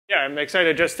Yeah, I'm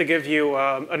excited just to give you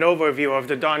an overview of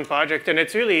the Dawn project, and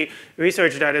it's really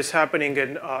research that is happening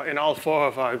in all four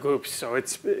of our groups. So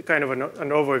it's kind of an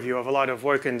overview of a lot of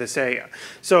work in this area.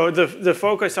 So the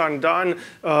focus on Dawn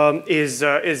is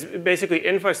basically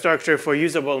infrastructure for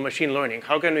usable machine learning.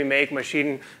 How can we make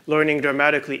machine learning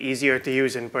dramatically easier to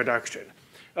use in production?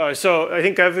 So I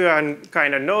think everyone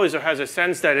kind of knows or has a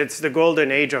sense that it's the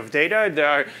golden age of data.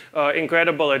 There are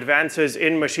incredible advances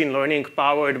in machine learning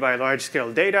powered by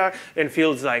large-scale data in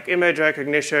fields like image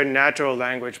recognition, natural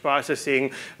language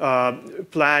processing,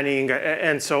 planning,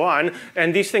 and so on.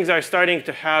 And these things are starting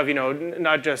to have,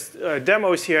 not just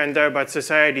demos here and there, but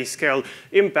society-scale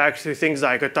impact through things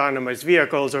like autonomous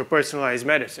vehicles or personalized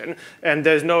medicine. And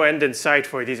there's no end in sight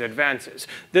for these advances.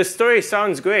 This story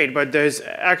sounds great, but there's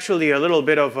actually a little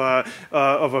bit of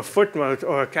a footnote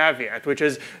or a caveat, which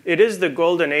is it is the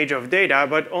golden age of data,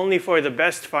 but only for the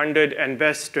best funded and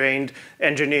best trained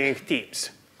engineering teams.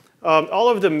 All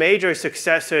of the major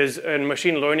successes in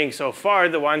machine learning so far,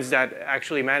 the ones that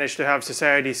actually managed to have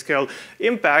society-scale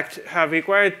impact, have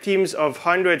required teams of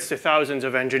hundreds to thousands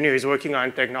of engineers working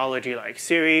on technology like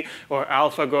Siri or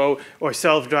AlphaGo or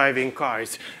self-driving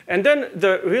cars. And then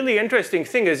the really interesting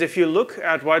thing is if you look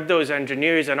at what those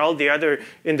engineers and all the other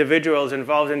individuals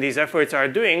involved in these efforts are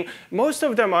doing, most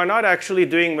of them are not actually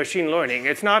doing machine learning.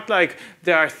 It's not like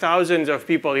there are thousands of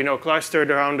people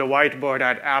clustered around a whiteboard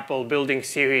at Apple building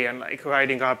Siri and like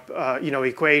writing up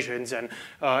equations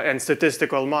and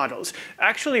statistical models.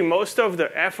 Actually, most of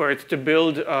the effort to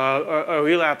build a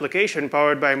real application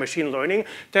powered by machine learning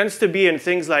tends to be in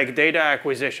things like data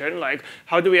acquisition, like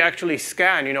how do we actually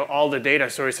scan all the data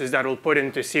sources that will put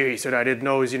into Siri so that it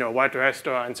knows what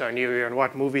restaurants are near you and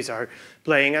what movies are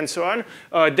playing and so on.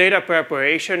 Data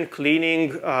preparation,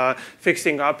 cleaning,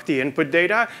 fixing up the input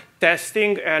data,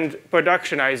 testing, and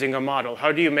productionizing a model.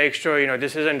 How do you make sure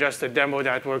this isn't just a demo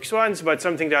that works once, but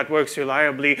something that works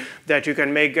reliably, that you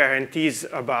can make guarantees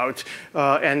about,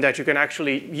 and that you can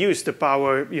actually use to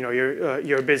power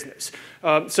your business.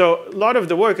 So a lot of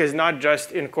the work is not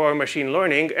just in core machine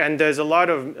learning, and there's a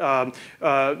lot of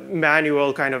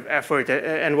manual kind of effort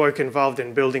and work involved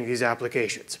in building these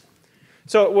applications.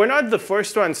 So we're not the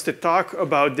first ones to talk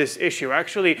about this issue.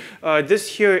 Actually, this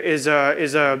here is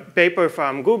a paper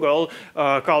from Google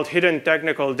called Hidden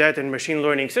Technical Debt in Machine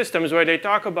Learning Systems, where they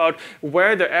talk about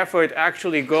where the effort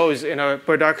actually goes in a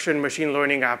production machine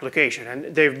learning application.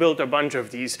 And they've built a bunch of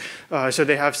these, so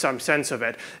they have some sense of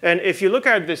it. And if you look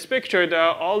at this picture, there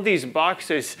are all these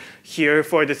boxes here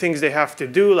for the things they have to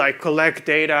do, like collect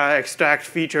data, extract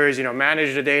features,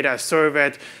 manage the data, serve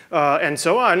it, and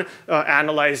so on,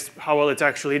 analyze how well it's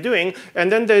actually doing.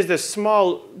 And then there's this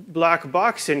small black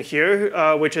box in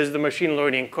here, which is the machine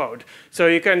learning code. So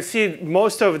you can see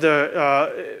most of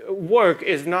the work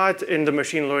is not in the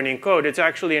machine learning code. It's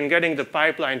actually in getting the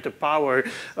pipeline to power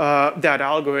that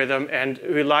algorithm and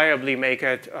reliably make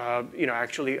it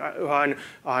actually run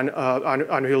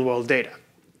on real-world data.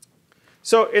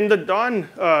 So in the Dawn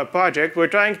project, we're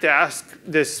trying to ask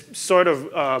this sort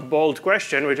of bold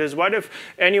question, which is what if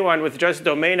anyone with just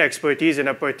domain expertise in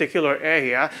a particular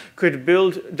area could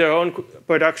build their own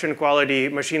production quality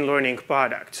machine learning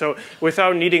product? So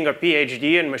without needing a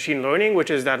PhD in machine learning, which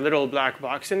is that little black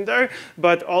box in there,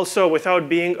 but also without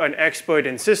being an expert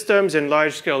in systems, in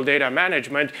large-scale data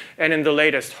management, and in the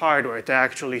latest hardware to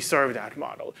actually serve that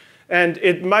model. And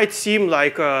it might seem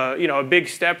like a big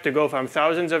step to go from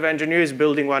thousands of engineers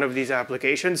building one of these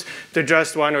applications to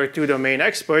just one or two domain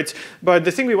experts. But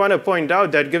the thing we want to point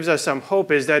out that gives us some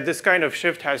hope is that this kind of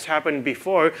shift has happened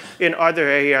before in other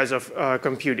areas of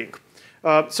computing.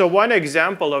 So one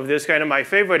example of this, kind of my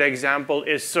favorite example,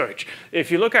 is search. If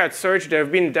you look at search, there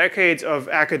have been decades of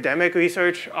academic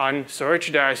research on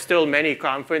search. There are still many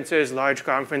conferences, large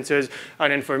conferences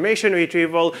on information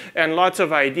retrieval, and lots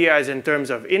of ideas in terms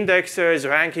of indexes,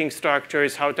 ranking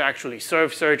structures, how to actually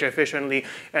serve search efficiently,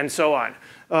 and so on.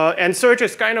 And search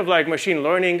is kind of like machine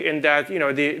learning in that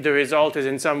the result is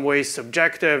in some ways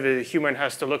subjective. The human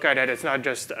has to look at it. It's not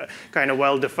just a kind of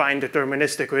well-defined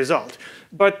deterministic result.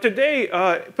 But today,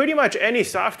 pretty much any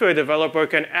software developer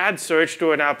can add search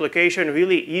to an application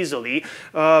really easily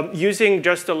using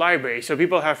just a library. So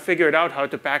people have figured out how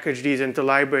to package these into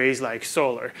libraries like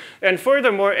Solr. And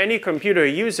furthermore, any computer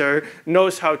user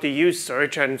knows how to use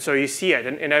search, and so you see it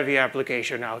in every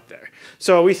application out there.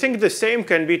 So we think the same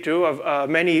can be true of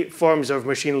many forms of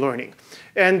machine learning.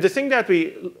 And the thing that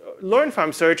we learned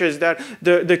from search is that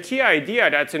the key idea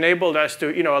that's enabled us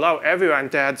to allow everyone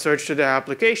to add search to their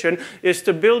application is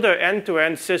to build an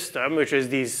end-to-end system, which is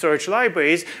these search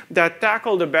libraries that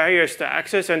tackle the barriers to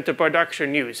access and to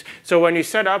production use. So when you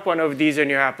set up one of these in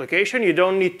your application, you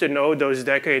don't need to know those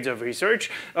decades of research.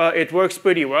 It works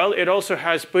pretty well. It also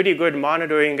has pretty good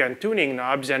monitoring and tuning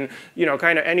knobs, and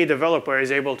kind of any developer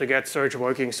is able to get search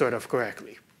working sort of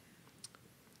correctly.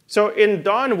 So in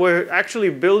Dawn, we're actually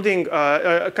building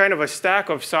a kind of a stack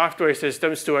of software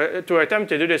systems to attempt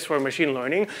to do this for machine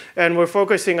learning. And we're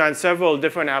focusing on several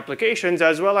different applications,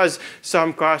 as well as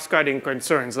some cost-cutting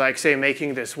concerns, like, say,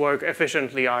 making this work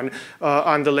efficiently on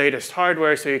the latest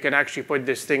hardware, so you can actually put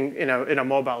this thing in a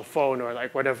mobile phone or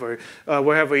like whatever,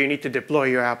 wherever you need to deploy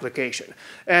your application.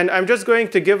 And I'm just going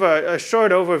to give a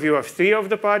short overview of 3 of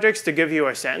the projects to give you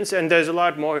a sense. And there's a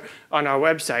lot more on our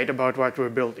website about what we're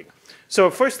building. So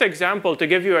first example, to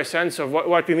give you a sense of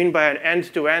what we mean by an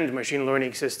end-to-end machine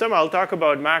learning system, I'll talk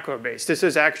about Macrobase. This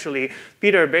is actually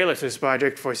Peter Bayless's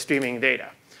project for streaming data.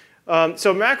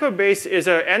 So Macrobase is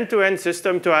an end-to-end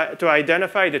system to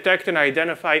identify, detect, and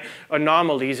identify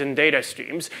anomalies in data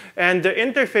streams. And the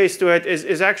interface to it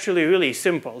is actually really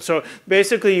simple. So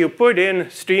basically, you put in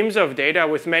streams of data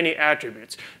with many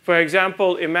attributes. For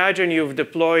example, imagine you've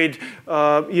deployed,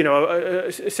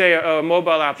 say, a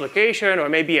mobile application or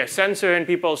maybe a sensor in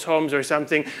people's homes or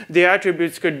something. The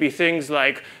attributes could be things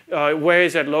like where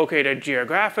is it located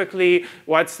geographically,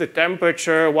 what's the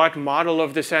temperature, what model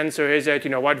of the sensor is it,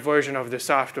 what version of the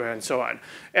software, and so on.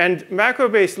 And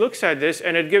Macrobase looks at this,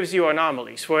 and it gives you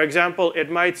anomalies. For example,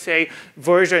 it might say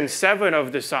version 7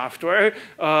 of the software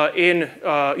in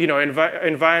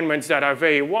environments that are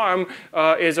very warm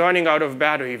is running out of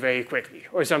battery very quickly,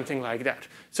 or something like that.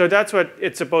 So that's what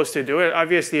it's supposed to do.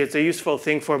 Obviously, it's a useful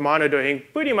thing for monitoring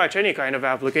pretty much any kind of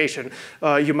application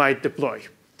you might deploy.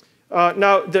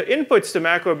 Now, the inputs to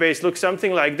Macrobase look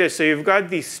something like this. So you've got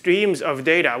these streams of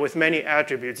data with many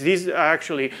attributes. These are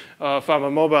actually from a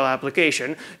mobile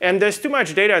application. And there's too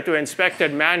much data to inspect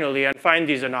it manually and find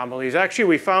these anomalies. Actually,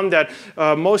 we found that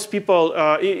most people,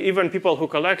 even people who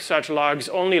collect such logs,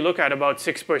 only look at about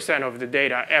 6% of the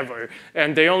data ever.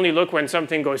 And they only look when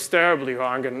something goes terribly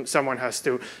wrong and someone has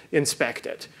to inspect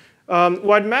it.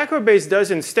 What Macrobase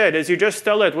does instead is you just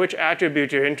tell it which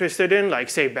attribute you're interested in, like,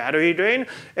 say, battery drain,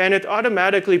 and it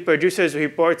automatically produces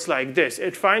reports like this.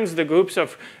 It finds the groups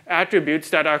of attributes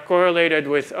that are correlated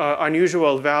with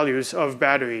unusual values of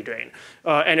battery drain.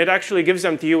 And it actually gives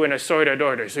them to you in a sorted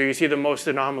order. So you see the most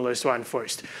anomalous one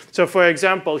first. So for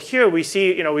example, here we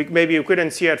see, maybe you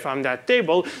couldn't see it from that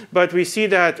table, but we see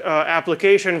that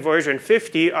application version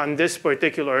 50 on this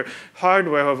particular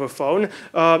hardware of a phone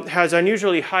has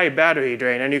unusually high battery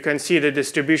drain. And you can see the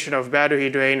distribution of battery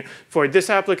drain for this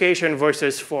application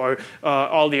versus for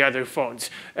all the other phones.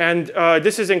 And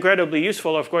this is incredibly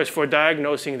useful, of course, for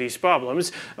diagnosing these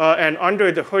problems. And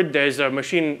under the hood, there's a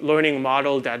machine learning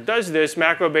model that does this.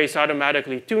 Macrobase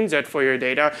automatically tunes it for your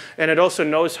data, and it also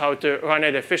knows how to run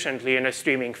it efficiently in a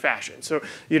streaming fashion. So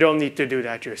you don't need to do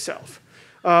that yourself.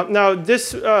 Now,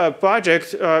 this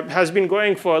project has been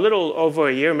going for a little over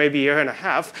a year, maybe a year and a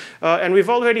half, and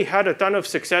we've already had a ton of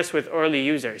success with early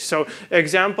users. So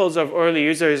examples of early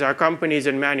users are companies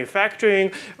in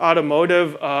manufacturing,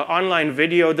 automotive, online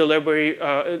video delivery,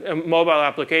 mobile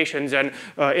applications, and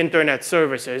internet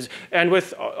services. And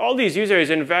with all these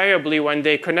users, invariably, when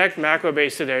they connect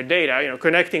Macrobase to their data,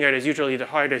 connecting it is usually the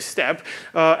hardest step.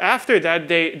 After that,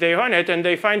 they run it, and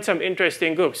they find some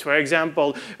interesting groups. For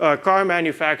example, car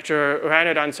manufacturer ran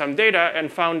it on some data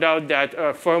and found out that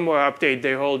a firmware update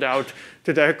they rolled out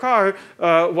to their car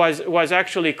was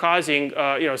actually causing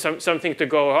something to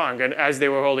go wrong, and as they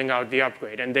were rolling out the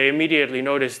upgrade. And they immediately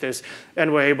noticed this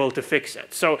and were able to fix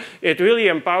it. So it really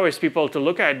empowers people to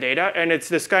look at data, and it's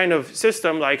this kind of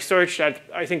system like search that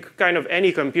I think kind of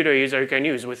any computer user can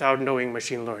use without knowing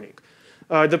machine learning.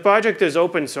 The project is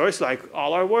open source, like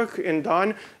all our work in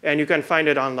Dawn, and you can find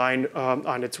it online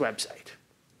on its website.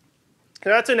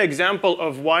 That's an example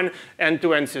of one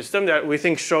end-to-end system that we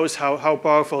think shows how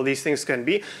powerful these things can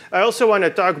be. I also want to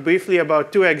talk briefly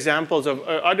about 2 examples of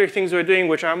other things we're doing,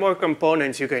 which are more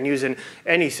components you can use in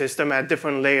any system at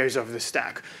different layers of the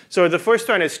stack. So the first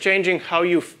one is changing how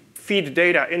you feed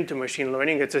data into machine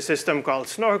learning. It's a system called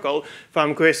Snorkel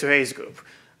from Chris Ray's group.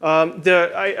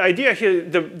 The idea here,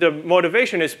 the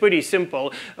motivation is pretty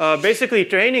simple. Basically,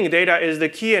 training data is the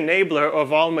key enabler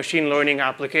of all machine learning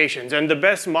applications. And the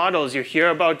best models you hear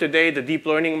about today, the deep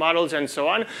learning models and so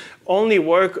on, only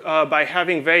work by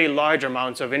having very large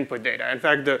amounts of input data. In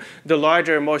fact, the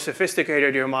larger, more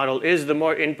sophisticated your model is, the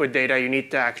more input data you need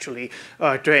to actually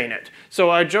train it. So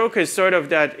our joke is sort of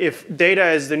that if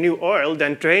data is the new oil,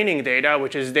 then training data,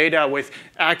 which is data with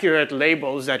accurate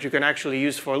labels that you can actually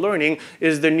use for learning,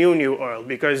 is the new oil,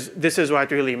 because this is what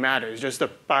really matters. Just a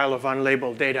pile of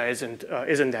unlabeled data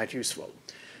isn't that useful.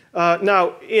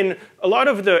 Now, in a lot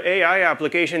of the AI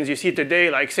applications you see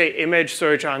today, like say image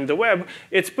search on the web,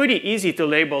 it's pretty easy to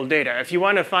label data. If you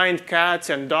want to find cats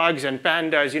and dogs and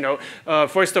pandas,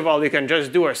 first of all, you can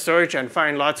just do a search and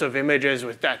find lots of images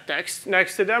with that text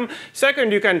next to them.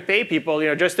 Second, you can pay people,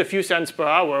 just a few cents per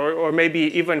hour, or maybe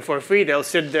even for free, they'll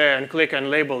sit there and click and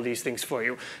label these things for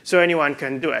you. So anyone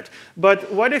can do it.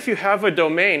 But what if you have a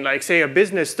domain, like say a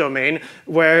business domain,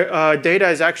 where data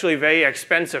is actually very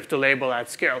expensive to label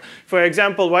at scale? For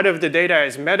example, what if the data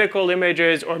is medical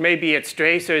images, or maybe it's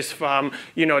tracers from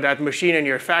that machine in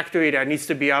your factory that needs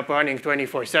to be up running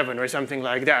 24/7 or something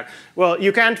like that? Well,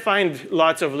 you can't find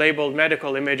lots of labeled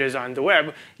medical images on the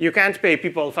web. You can't pay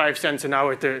people 5 cents an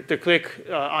hour to click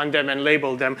on them and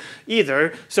label them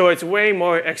either. So it's way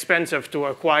more expensive to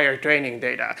acquire training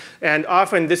data. And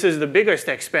often this is the biggest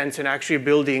expense in actually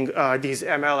building these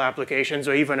ML applications,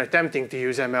 or even attempting to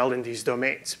use ML in these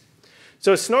domains.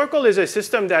 So Snorkel is a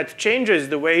system that changes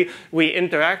the way we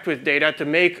interact with data to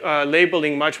make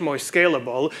labeling much more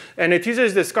scalable. And it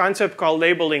uses this concept called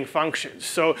labeling functions.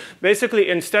 So basically,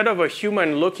 instead of a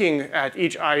human looking at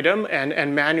each item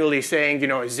and manually saying,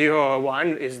 0 or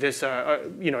 1, is this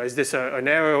an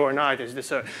error or not? Is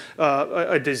this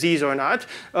a disease or not?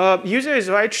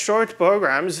 Users write short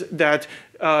programs that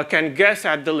can guess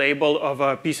at the label of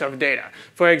a piece of data.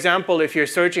 For example, if you're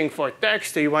searching for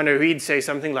text, you want to read, say,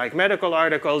 something like medical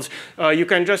articles, you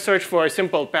can just search for a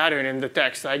simple pattern in the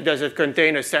text, like does it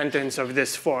contain a sentence of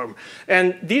this form?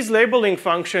 And these labeling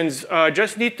functions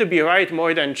just need to be right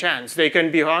more than chance. They can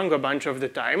be wrong a bunch of the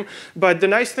time. But the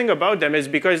nice thing about them is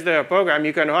because they're a program,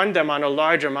 you can run them on a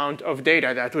large amount of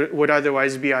data that would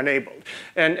otherwise be enabled.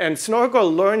 And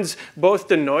Snorkel learns both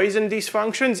the noise in these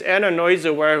functions and a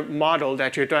noise-aware model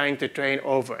that you're trying to train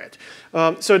over it.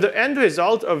 So the end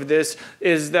result of this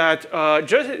is that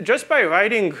just by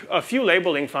writing a few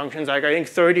labeling functions, like I think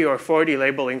 30 or 40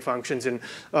 labeling functions in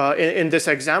this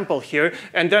example here,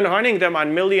 and then running them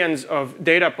on millions of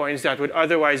data points that would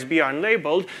otherwise be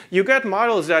unlabeled, you get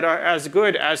models that are as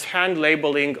good as hand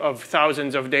labeling of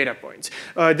thousands of data points.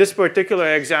 This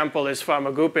particular example is from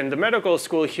a group in the medical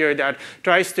school here that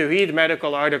tries to read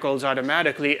medical articles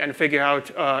automatically and figure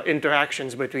out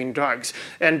interactions between drugs.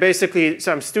 And basically,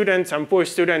 some poor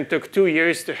student took 2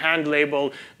 years to hand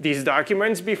label these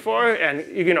documents before, and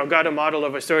got a model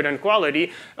of a certain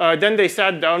quality. Then they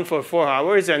sat down for 4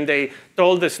 hours and they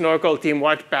told the Snorkel team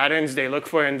what patterns they look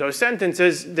for in those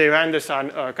sentences. They ran this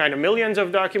on kind of millions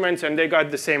of documents, and they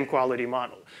got the same quality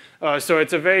model. So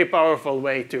it's a very powerful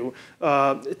way to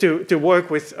work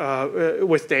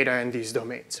with data in these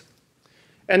domains.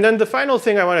 And then the final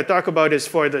thing I want to talk about is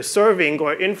for the serving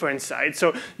or inference side.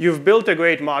 So you've built a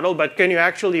great model, but can you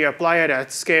actually apply it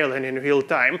at scale and in real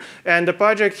time? And the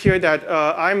project here that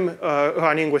I'm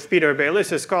running with Peter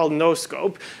Bayless is called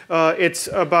NoScope. It's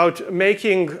about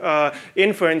making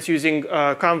inference using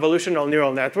convolutional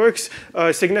neural networks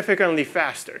significantly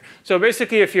faster. So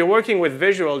basically, if you're working with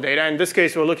visual data, in this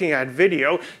case, we're looking at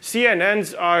video,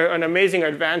 CNNs are an amazing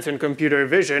advance in computer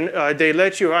vision. They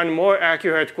let you run more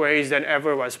accurate queries than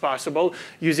ever was possible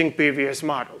using previous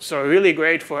models. So really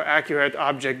great for accurate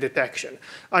object detection.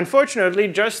 Unfortunately,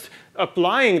 just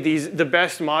applying the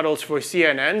best models for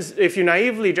CNNs, if you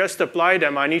naively just apply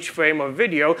them on each frame of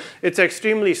video, it's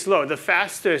extremely slow. The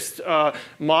fastest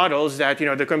models that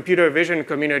the computer vision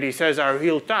community says are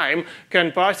real time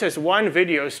can process one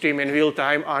video stream in real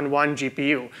time on one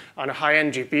GPU, on a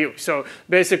high-end GPU. So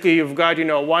basically, you've got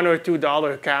 $1 or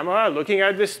 $2 camera looking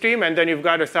at this stream, and then you've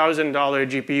got a $1,000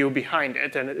 GPU behind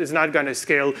it, and it's not going to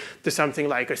scale to something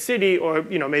like a city or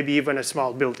maybe even a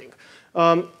small building.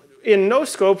 In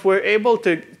NoScope, we're able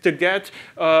to get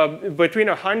between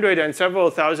 100 and several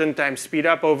thousand times speed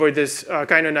up over this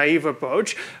kind of naive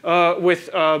approach with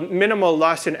minimal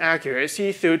loss in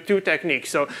accuracy through 2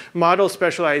 techniques. So model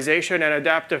specialization and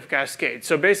adaptive cascade.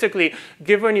 So basically,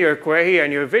 given your query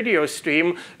and your video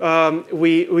stream,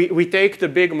 we take the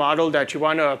big model that you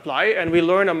want to apply, and we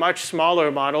learn a much smaller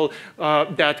model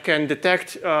that can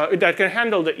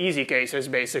handle the easy cases,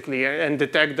 basically, and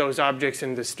detect those objects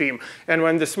in the stream. And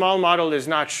when the small small model is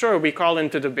not sure, we call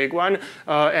into the big one,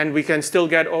 and we can still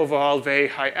get overall very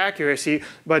high accuracy,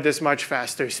 but this much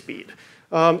faster speed.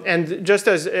 And just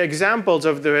as examples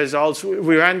of the results,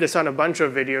 we ran this on a bunch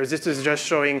of videos. This is just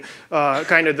showing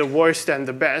kind of the worst and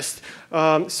the best.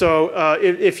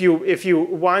 If you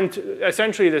want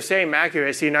essentially the same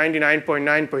accuracy,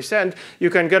 99.9%, you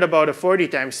can get about a 40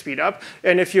 times speed up.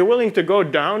 And if you're willing to go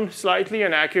down slightly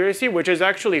in accuracy, which is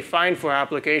actually fine for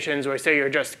applications where, say,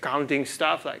 you're just counting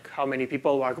stuff, like how many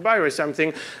people walk by or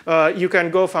something, you can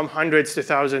go from hundreds to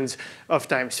thousands of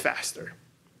times faster.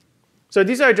 So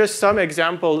these are just some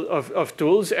examples of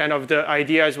tools and of the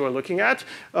ideas we're looking at.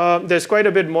 There's quite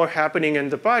a bit more happening in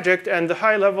the project, and the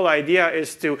high-level idea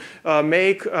is to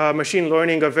make machine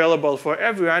learning available for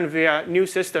everyone via new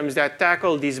systems that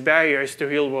tackle these barriers to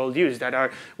real-world use that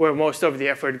are where most of the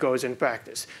effort goes in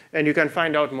practice. And you can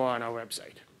find out more on our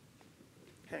website.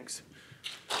 Thanks.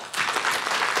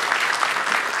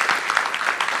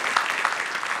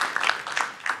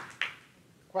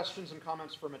 Questions and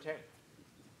comments for Matei?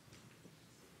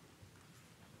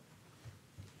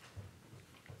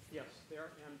 Yes, there.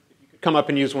 And if you could come up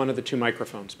and use one of the two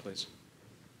microphones, please.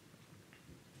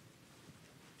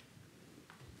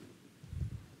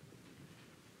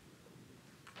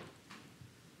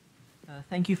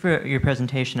 Thank you for your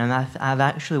presentation. I'm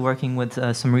actually working with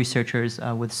some researchers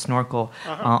with Snorkel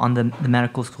on the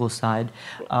medical school side.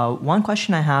 One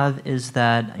question I have is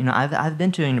that I've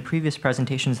been to previous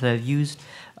presentations that I've used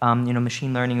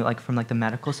machine learning from the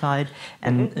medical side,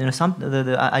 and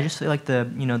I just feel like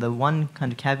the one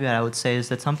kind of caveat I would say is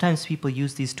that sometimes people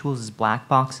use these tools as black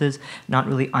boxes, not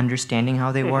really understanding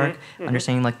how they work,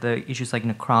 understanding the issues like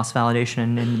cross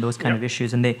validation and those kind of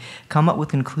issues, and they come up with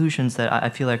conclusions that I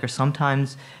feel like are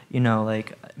sometimes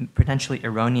potentially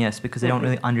erroneous because they don't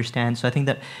really understand. So I think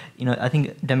that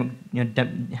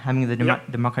having the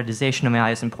democratization of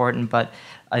AI is important, but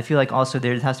I feel like also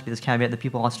there has to be this caveat that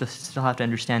people also still have to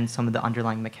understand some of the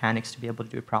underlying mechanics to be able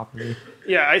to do it properly.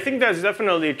 Yeah, I think that's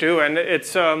definitely true, and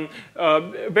it's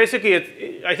basically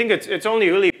I think it's only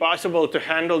really possible to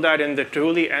handle that in the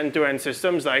truly end-to-end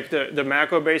systems like the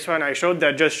macro-based one I showed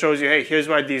that just shows you, hey, here's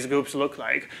what these groups look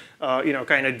like.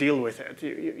 Kind of deal with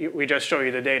it. We just show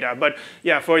you the data. But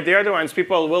yeah, for the other ones,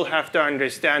 people will have to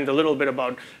understand a little bit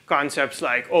about concepts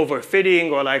like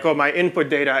overfitting or like, oh, my input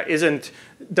data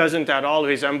doesn't at all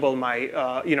resemble my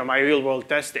my real-world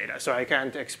test data, so I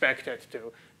can't expect it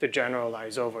to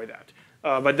generalize over that.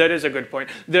 But that is a good point.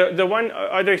 The one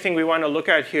other thing we want to look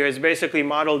at here is basically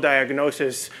model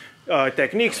diagnosis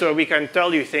techniques, where we can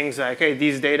tell you things like, hey,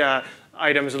 these data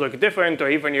items look different, or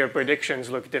even your predictions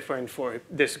look different for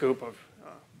this group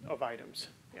of items.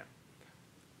 Yeah.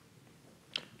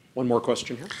 One more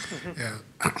question here. Yeah.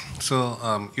 So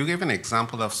you gave an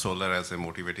example of solar as a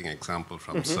motivating example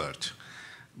from search.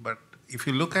 But if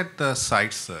you look at the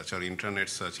site search or internet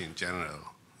search in general,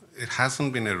 it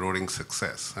hasn't been a roaring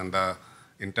success. And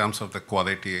in terms of the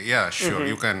quality, yeah, sure,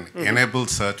 you can enable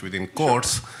search within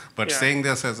quotes, but saying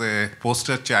this as a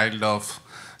poster child of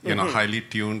highly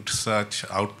tuned search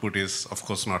output is, of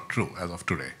course, not true as of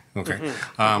today. Okay.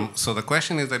 So the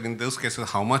question is that in those cases,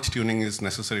 how much tuning is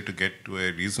necessary to get to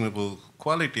a reasonable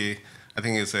quality, I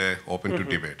think is open to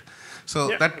debate.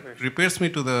 So that repairs me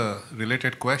to the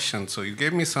related question. So you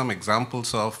gave me some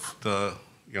examples of the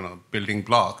building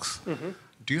blocks.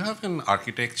 Do you have an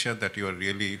architecture that you are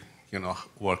really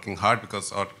working hard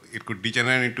because, or it could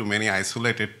degenerate into many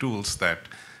isolated tools that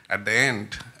at the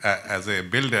end, as a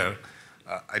builder,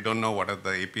 I don't know what are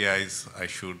the APIs I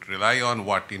should rely on,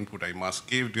 what input I must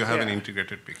give. Do you have an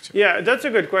integrated picture? Yeah, that's a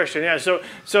good question. Yeah,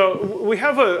 so we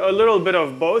have a little bit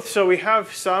of both. So we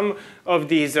have some of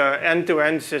these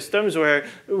end-to-end systems where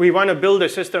we want to build a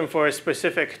system for a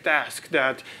specific task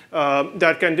that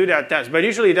can do that task. But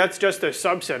usually that's just a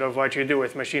subset of what you do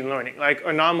with machine learning, like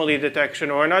anomaly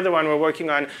detection. Or another one we're working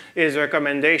on is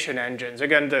recommendation engines.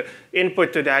 Again, the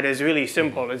input to that is really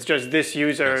simple. It's just this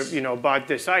user bought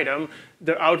this item.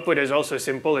 The output is also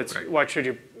simple. It's what should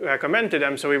you recommend to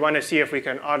them. So we want to see if we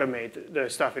can automate the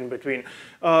stuff in between.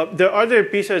 The other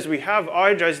pieces we have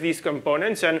are just these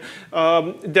components. And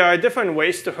there are different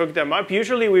ways to hook them up.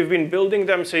 Usually we've been building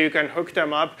them so you can hook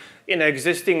them up in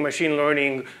existing machine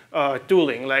learning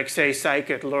tooling, like say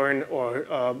scikit-learn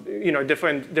or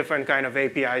different kind of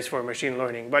APIs for machine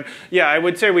learning. But yeah, I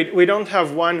would say we don't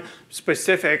have one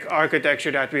specific architecture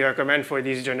that we recommend for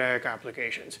these generic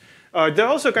applications. They're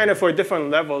also kind of for different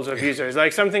levels of users.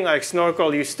 Like something like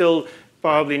Snorkel, you still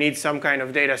probably need some kind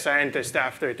of data scientist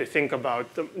after to think about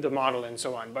the model and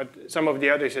so on. But some of the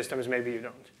other systems, maybe you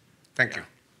don't. Thank you.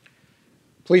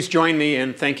 Please join me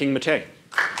in thanking Matei.